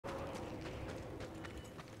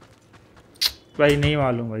भाई नहीं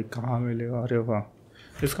मालूम भाई कहाँ मिलेगा। अरे वाह,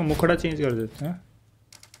 इसका मुखड़ा चेंज कर देते हैं।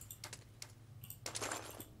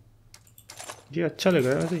 ये अच्छा लग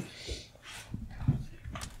रहा है वैसे।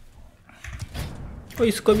 तो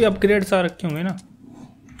इसको भी अपग्रेड्स आ रखे होंगे ना?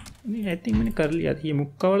 नहीं आई थिंक मैंने कर लिया था। ये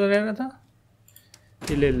मुक्का वाला रह रहा था,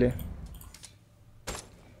 ये ले ले।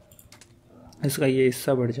 इसका ये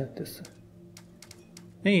हिस्सा बढ़ जाता है इससे।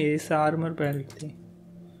 नहीं ये इससे आर्मर पहन थी।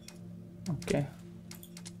 ओके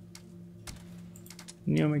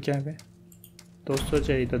न्यू में क्या है भाई? 200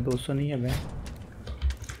 चाहिए था, 200 नहीं है भाई।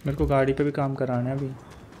 मेरे को गाड़ी पे भी काम कराना है अभी।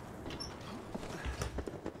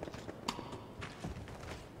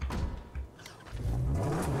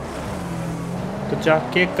 तो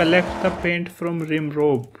जाके collect the paint from rim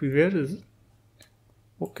रोब। Where is?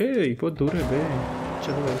 ओके बहुत दूर है भाई।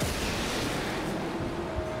 चलो भाई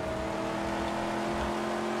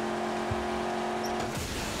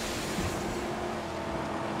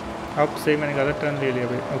अब सही, मैंने गलत टर्न ले लिया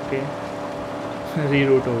भाई। ओके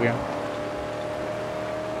रीरूट हो गया।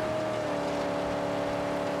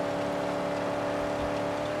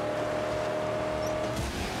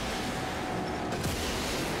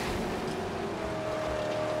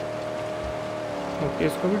 ओके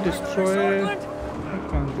इसको भी destroy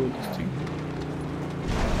can't do this thing.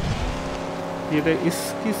 ये तो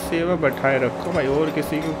इसकी सेवा बैठाए रखो भाई, और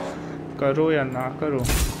किसी को करो या ना करो।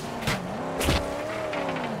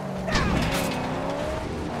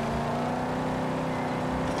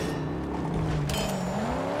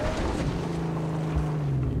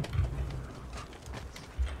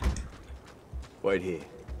 Wait here.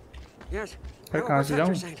 Yes. यार कहाँ से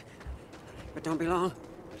जाऊँ? But don't be long,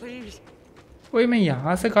 please. ओए मैं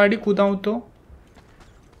यहाँ से गाड़ी कूदाऊँ तो?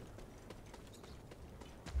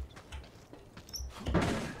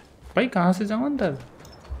 भाई कहाँ से जाऊँ अंदर?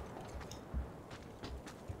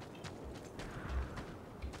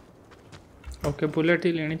 ओके बुलेट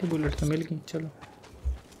ही लेनी थी, बुलेट तो मिल गई। चलो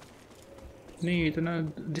नहीं इतना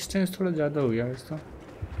डिस्टेंस थोड़ा ज़्यादा हो गया इसका।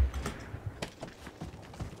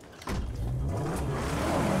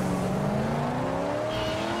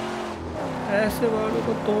 ऐसे वालों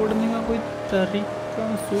को तोड़ने का कोई तरीका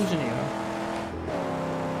सूझ नहीं रहा।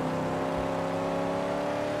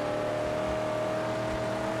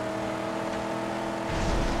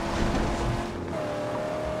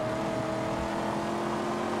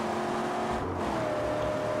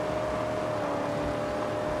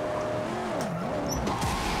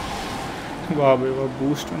 वाह भाई वाह,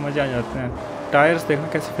 बूस्ट में मजा आ जाते हैं। टायर्स देखना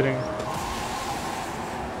कैसे फिरेंगे।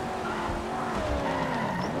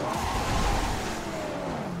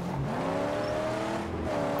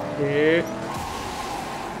 ये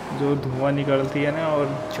जो धुआं निकलती है ना, और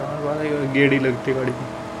 4 बार गेड़ी लगती है गाड़ी की।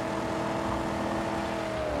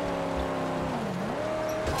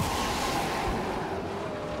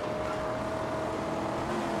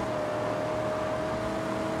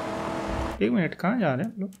 एक मिनट कहाँ जा रहे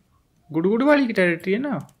हैं लोग? गुड़गुड़ वाली की टेरिटरी है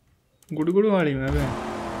ना, गुड़गुड़ वाली में भी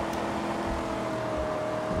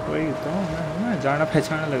वही तो मैं जाना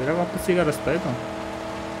पहचाना लग रहा है। वापसी का रास्ता है तो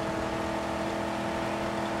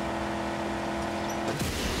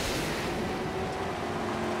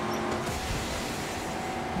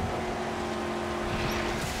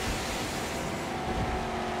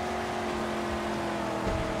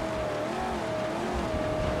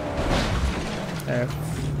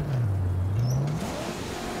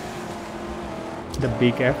द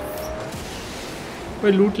बिग एफ।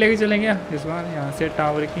 कोई लूट लेके चलेंगे इस बार यहाँ से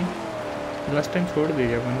टावर की? लास्ट टाइम छोड़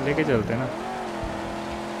दीजिए, अपन लेके चलते ना।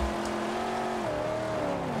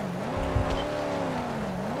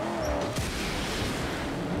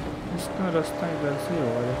 इसका रास्ता इधर से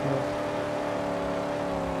होगा देखो।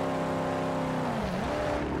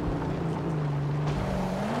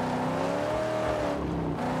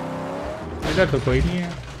 इधर तो कोई नहीं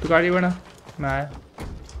है, तो गाड़ी बढ़ा, मैं आया।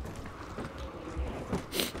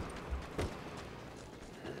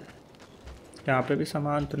 यहाँ पे भी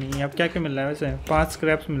सामान तो नहीं है। अब क्या क्या मिल रहा है वैसे? 5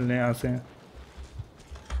 स्क्रैप्स मिल रहे हैं यहाँ से।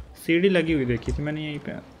 सीढ़ी लगी हुई देखी थी मैंने, यहीं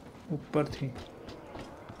पे ऊपर थी।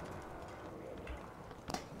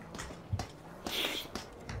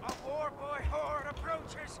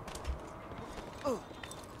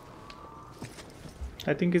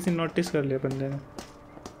 आई थिंक किसी नोटिस कर लिया बंदे ने।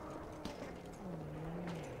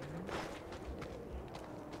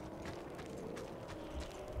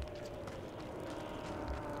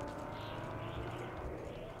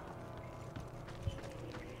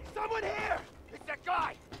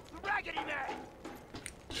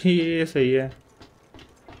 ये सही है।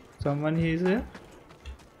 Someone he is here?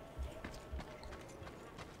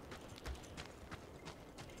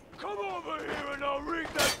 Come over here and I'll ring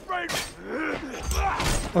that break.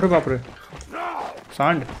 अरे बाप रे।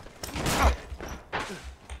 सांड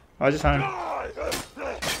आज सांड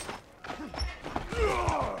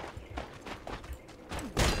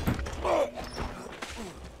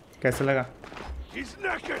कैसा लगा? He's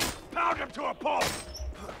naked. Pound him to a pulp.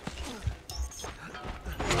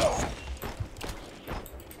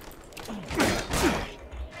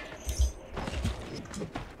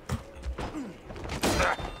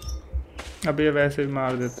 अब ये वैसे भी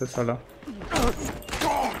मार देते साला।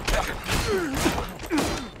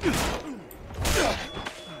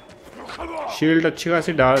 शील्ड अच्छी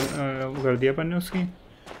खासी डाल कर दिया अपन ने उसकी।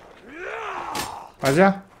 आजा।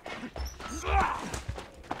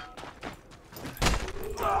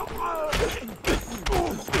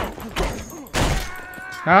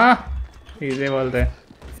 हाँ इसे बोलते हैं।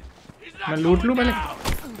 मैं लूट लूँ पहले।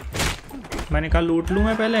 मैंने कहा लूट लूँ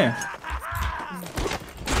मैं पहले।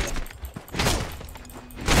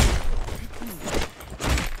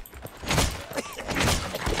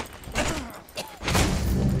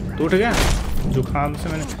 टूट गया। जुखाम से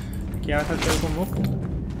मैंने किया था तेरे को मुक्त।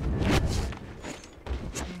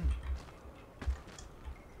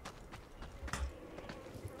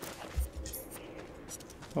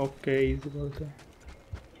 ओके इजी बोलते हैं।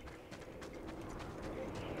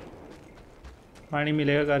 पानी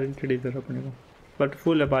मिलेगा गारंटेड इधर अपने को, बट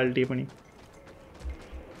फुल है बाल्टी अपनी।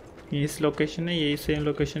 इस लोकेशन है, यही सेम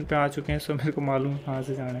लोकेशन पे आ चुके हैं, सो मेरे को मालूम कहाँ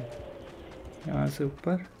से जाना है। यहाँ से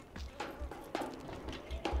ऊपर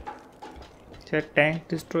शायद टैंक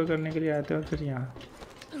डिस्ट्रॉय करने के लिए आते हैं और फिर यहाँ।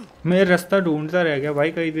 मैं रास्ता ढूंढता रह गया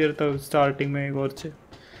भाई कई देर तक। स्टार्टिंग में एक और से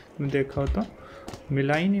देखा हो तो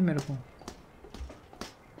मिला ही नहीं मेरे को।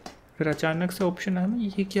 फिर अचानक से ऑप्शन आया,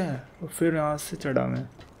 ये क्या है, और फिर यहाँ से चढ़ा मैं।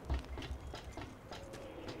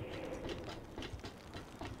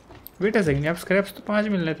 वेट अ सेकंड, अब स्क्रैप्स तो 5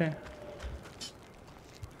 मिल रहे थे।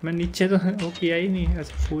 मैं नीचे तो वो किया ही नहीं।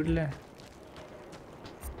 अच्छा फूड ले।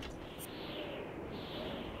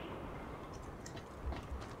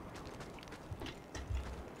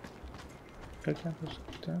 क्या कर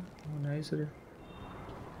सकते हैं? नाइस रे।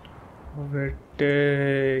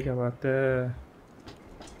 बेटे क्या बात है।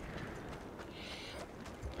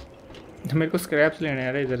 तो मेरे को स्क्रैप्स लेने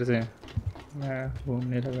आ रहे इधर से। मैं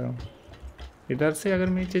घूमने लगा हूँ इधर से। अगर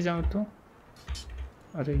मैं नीचे जाऊँ तो,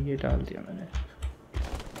 अरे ये डाल दिया मैंने।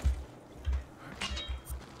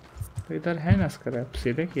 तो इधर है ना स्क्रैप,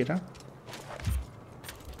 सीधे कीरा।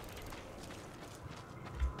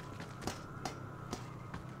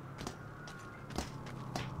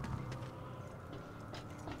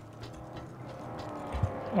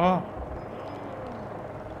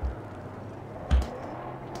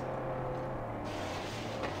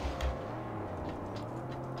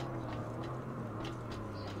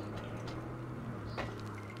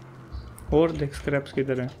 और देख स्क्रैप्स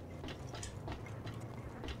किधर हैं।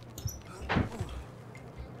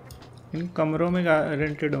 इन कमरों में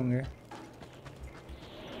रेंटेड होंगे।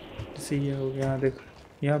 जैसे ये हो गया, देख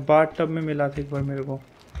यहाँ बाथ टब में मिला था एक बार मेरे को।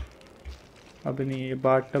 अब नहीं, ये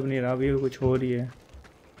बाथ टब नहीं रहा, अभी कुछ हो रही है।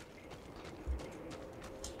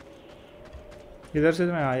 इधर से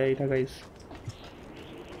तो मैं आया ही था गाइस।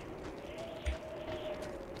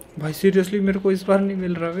 भाई सीरियसली मेरे को इस बार नहीं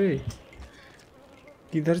मिल रहा वे।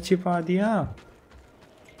 किधर छिपा दिया?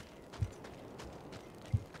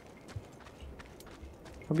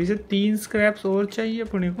 अभी से 3 स्क्रैप्स और चाहिए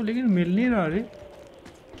अपने को, लेकिन मिल नहीं रहा रे।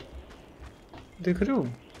 देख रहे हो?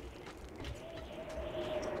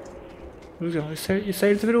 रुक जाओ, इस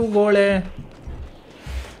साइड से फिर वो गोल है।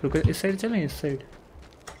 रुक, इस साइड चलें, इस साइड।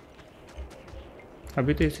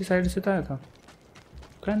 अभी तो इसी साइड से था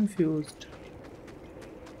कंफ्यूज्ड।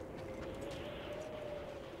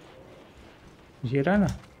 ये रहा ना।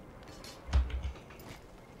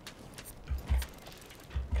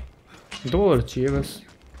 दो और चाहिए बस।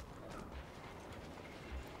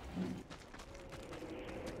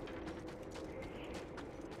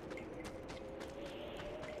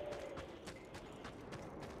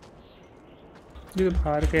 ये तो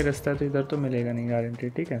बाहर का रास्ता, तो इधर तो मिलेगा नहीं गारंटी।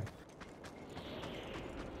 ठीक है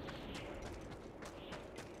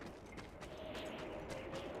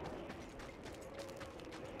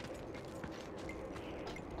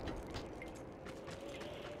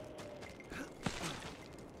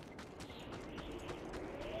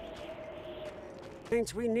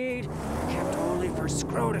Things we need, kept only for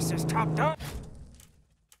Scrotus' top dog.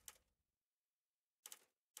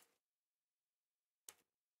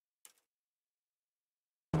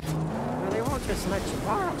 Well, they won't just let you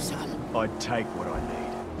borrow some. I'd take what I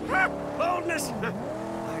need. Ha! Boldness!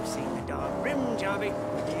 I've seen the dog rim jobby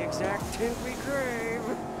with the exact tint we crave.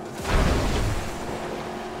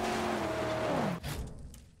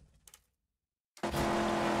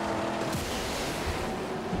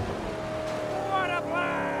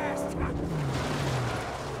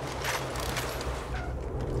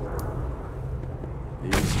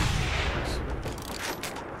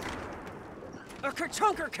 A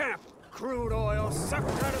Chunker camp! Crude oil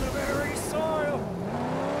sucked out of the very soil!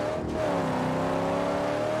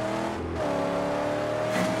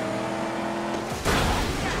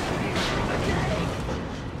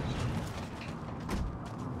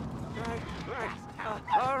 Right.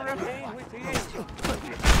 I'll remain with the angel.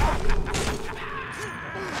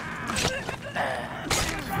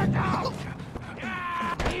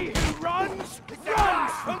 He who runs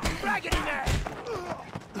from dragon neck!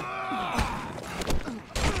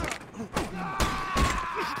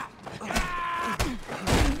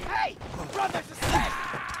 Hey! Brothers and sisters!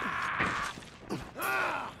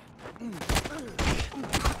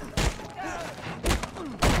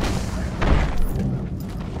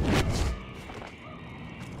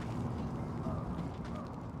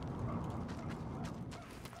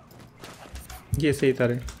 ये सही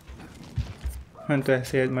तरह मैंने तो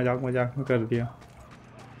ऐसे मजाक मजाक में कर दिया।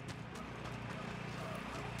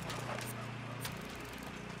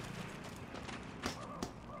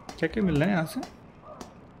 क्या क्या मिल रहा है यहाँ से?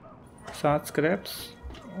 7 स्क्रैप्स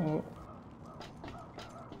और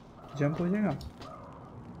जंप हो जाएगा।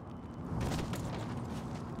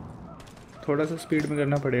 थोड़ा सा स्पीड में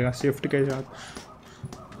करना पड़ेगा शिफ्ट के साथ।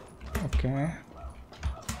 ओके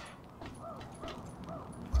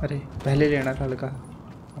अरे पहले लेना था हल्का।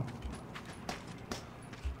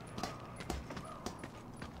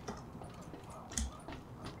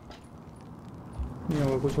 नहीं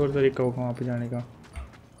होगा, कुछ और तरीका होगा वहाँ पे जाने का।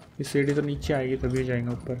 ये सीढ़ी तो नीचे आएगी तभी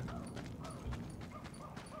जाएंगे ऊपर।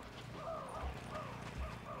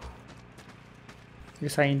 ये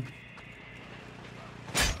साइन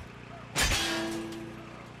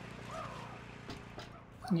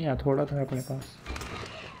नहीं, थोड़ा था अपने पास।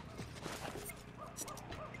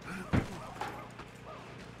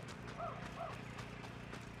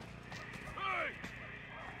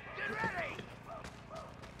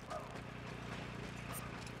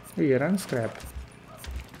 ये रन स्क्रैप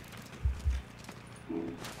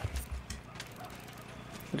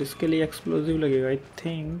और इसके लिए एक्सप्लोजिव लगेगा आई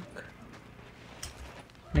थिंक।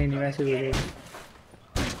 नहीं वैसे ही लगेगा।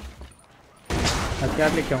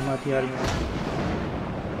 हथियार लेके आऊँगा, हथियार में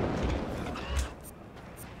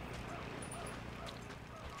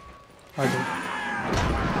आ जाओ।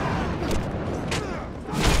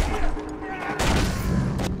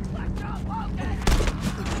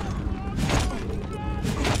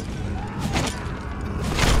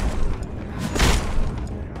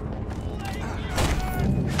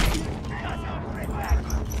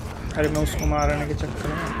 अरे मैं उसको मारने के चक्कर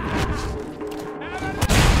में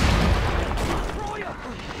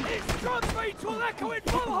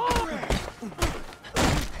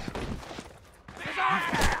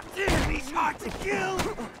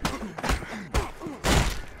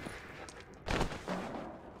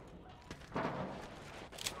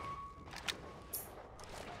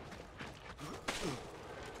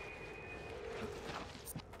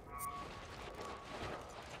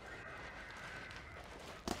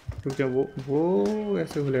तो क्या वो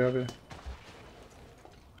ऐसे खुलेगा फिर?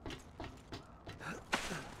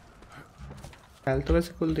 हेल्थ तो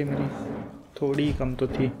वैसे फुल थी मेरी, थोड़ी कम तो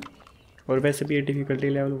थी। और वैसे भी ये डिफिकल्टी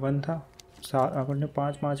लेवल 1 था। अपन ने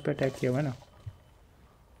 5 पे अटैक किया हुआ है ना।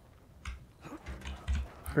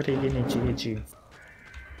 अरे ये नहीं चाहिए।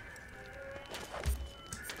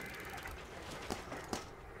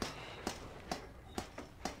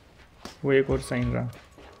 वो एक और साइन रहा।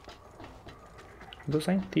 2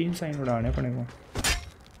 साइन 3 साइन उड़ाने अपने को।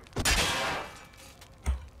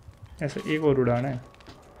 ऐसे एक और उड़ाना है।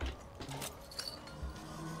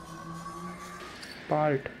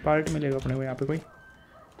 पार्ट मिलेगा अपने को यहाँ पे कोई।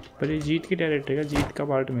 पर ये जीत की डायरेक्ट है, जीत का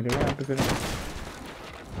पार्ट मिलेगा यहाँ पे फिर।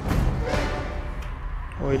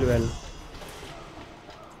 ऑयल वेल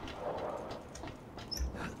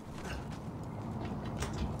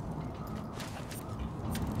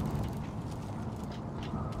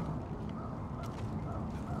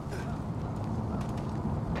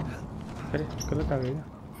अरे गलत आ गया।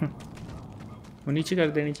 वो नीचे कर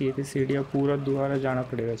देनी चाहिए थी सीढ़ियाँ, पूरा दोबारा जाना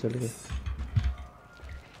पड़ेगा चल के।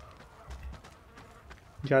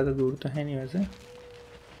 ज़्यादा दूर तो है नहीं वैसे।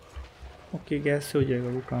 ओके गैस से हो जाएगा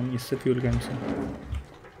वो काम, इससे फ्यूल कैन से।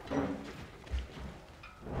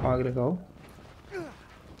 आग लगाओ।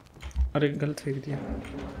 अरे गलत फेंक दिया,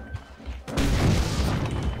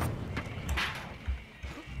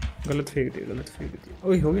 गलत फेंक दिया।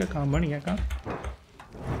 ओए हो गया काम, बन गया काम।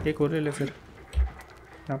 एक और ले ले फिर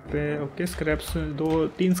यहाँ पे। ओके स्क्रैप्स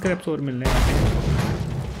 2-3 स्क्रैप्स और मिलने हैं यहाँ पे।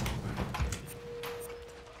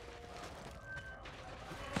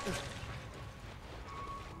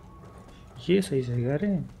 ये सही जगह। अरे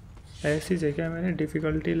ऐसी जगह मैंने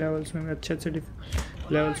डिफ़िकल्टी लेवल्स में अच्छे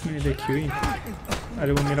लेवल्स में नहीं देखी हुई।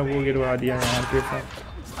 अरे वो मेरा वो गिरवा दिया यहाँ पे साथ।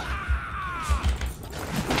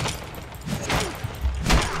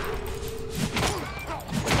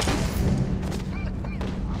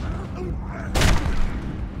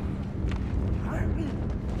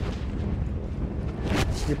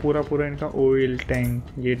 ये पूरा पूरा इनका ऑयल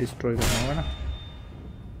टैंक ये डिस्ट्रॉय करना होगा ना।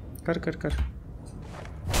 कर कर कर।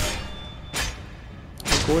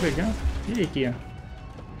 एक और है क्या? ये किया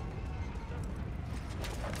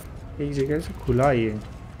एक जगह से खुला ही है,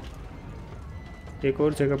 एक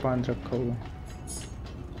और जगह बांध रखा हुआ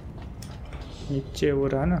नीचे वो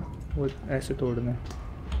रहा ना, वो ऐसे तोड़ना।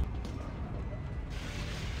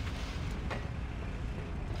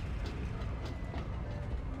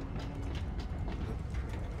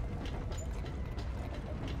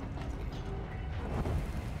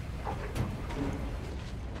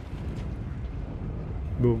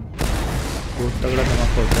 बूम, बहुत तगड़ा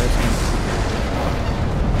धमाका होता है इसमें।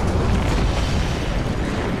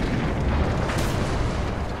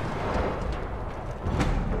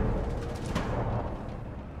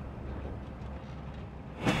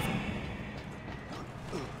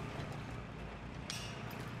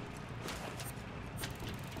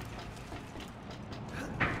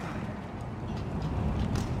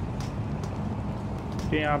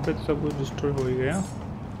 यहाँ पे तो सब कुछ डिस्ट्रॉय हो ही गया।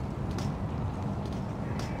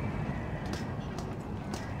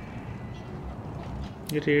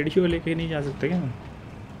 ये रेडियो लेके नहीं जा सकते क्या?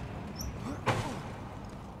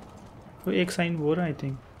 तो एक साइन वो रहा आई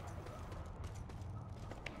थिंक।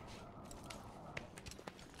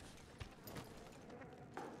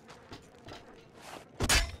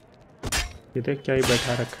 ये देख क्या ही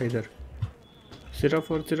बैठा रखा है इधर।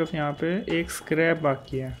 सिर्फ और सिर्फ यहाँ पे एक स्क्रैप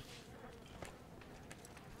बाकी है,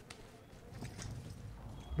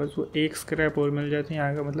 बस वो एक स्क्रैप और मिल जाती है।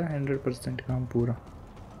 यहाँ का मतलब 100% काम पूरा।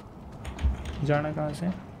 जाना कहाँ से?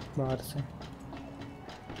 बाहर से।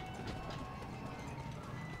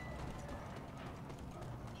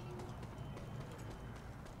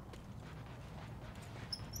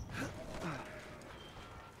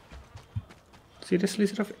 सीरियसली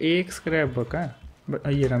सिर्फ एक स्क्रैप बका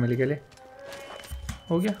है। ये रहा मिल गया, ले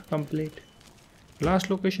हो गया कंप्लीट।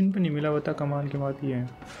 लास्ट लोकेशन पे नहीं मिला होता, कमाल की बात ये है।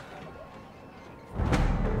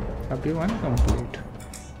 अभी हुआ ना कंप्लीट।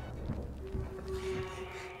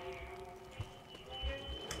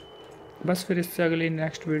 बस फिर इससे अगली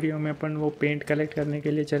नेक्स्ट वीडियो में अपन वो पेंट कलेक्ट करने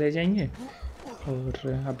के लिए चले जाएंगे, और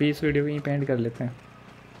अभी इस वीडियो को ही पेंट कर लेते हैं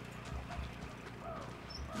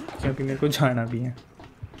क्योंकि मेरे को जाना भी है।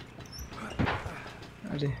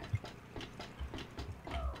 अरे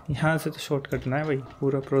यहाँ से तो शॉर्टकट ना है भाई,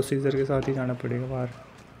 पूरा प्रोसीजर के साथ ही जाना पड़ेगा बाहर।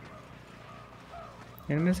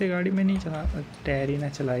 इनमें से गाड़ी में नहीं चला, टायर ही ना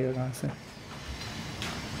चलाएगा कहाँ से।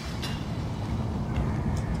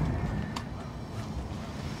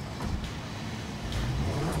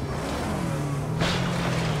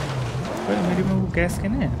 मेरी में वो गैस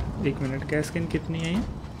कैन है। एक मिनट, गैस कैन कितनी है ये?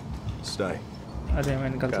 अरे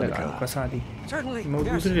मैंने गलत लगा, फंसा दी। मैं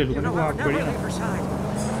दूसरी ले लूँगा ना, वो आप बढ़िया।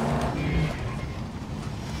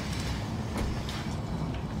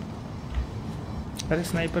 अरे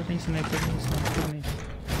स्नाइपर नहीं, स्नाइपर नहीं, स्नाइपर नहीं।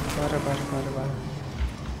 12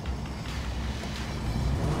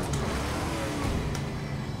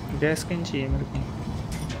 गैस कैन चाहिए मेरे को,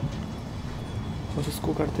 और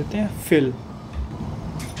इसको कर देते हैं फिल।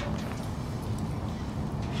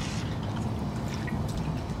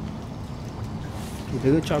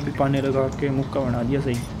 देखो चाबी पाने लगा के मुक्का बना दिया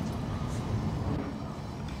सही।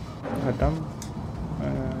 खत्म।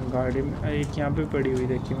 गाड़ी में एक यहाँ पे पड़ी हुई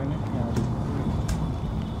देखी मैंने, यहाँ भी।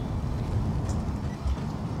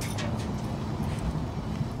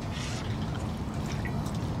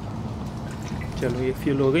 चलो ये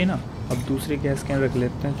फ्यूल हो गई ना। अब दूसरी गैस कैन रख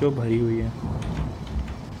लेते हैं जो भरी हुई है।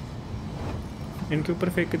 इनके ऊपर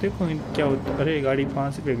फेंक के देखो क्या होता है। अरे गाड़ी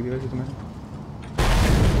 5 से फेंक दी वैसे तो मैंने।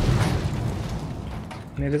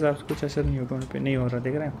 मेरे हिसाब से कुछ असर नहीं होगा उन पे, नहीं हो रहा,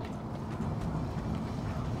 देख रहे हैं।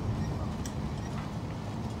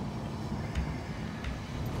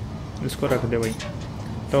 इसको रख दे भाई।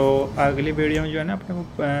 तो अगली वीडियो में जो है ना अपने को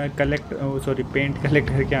पेंट कलेक्ट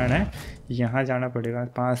करके आना है। यहाँ जाना पड़ेगा,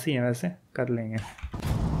 पास ही है वैसे, कर लेंगे।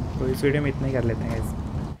 तो इस वीडियो में इतना ही कर लेते हैं।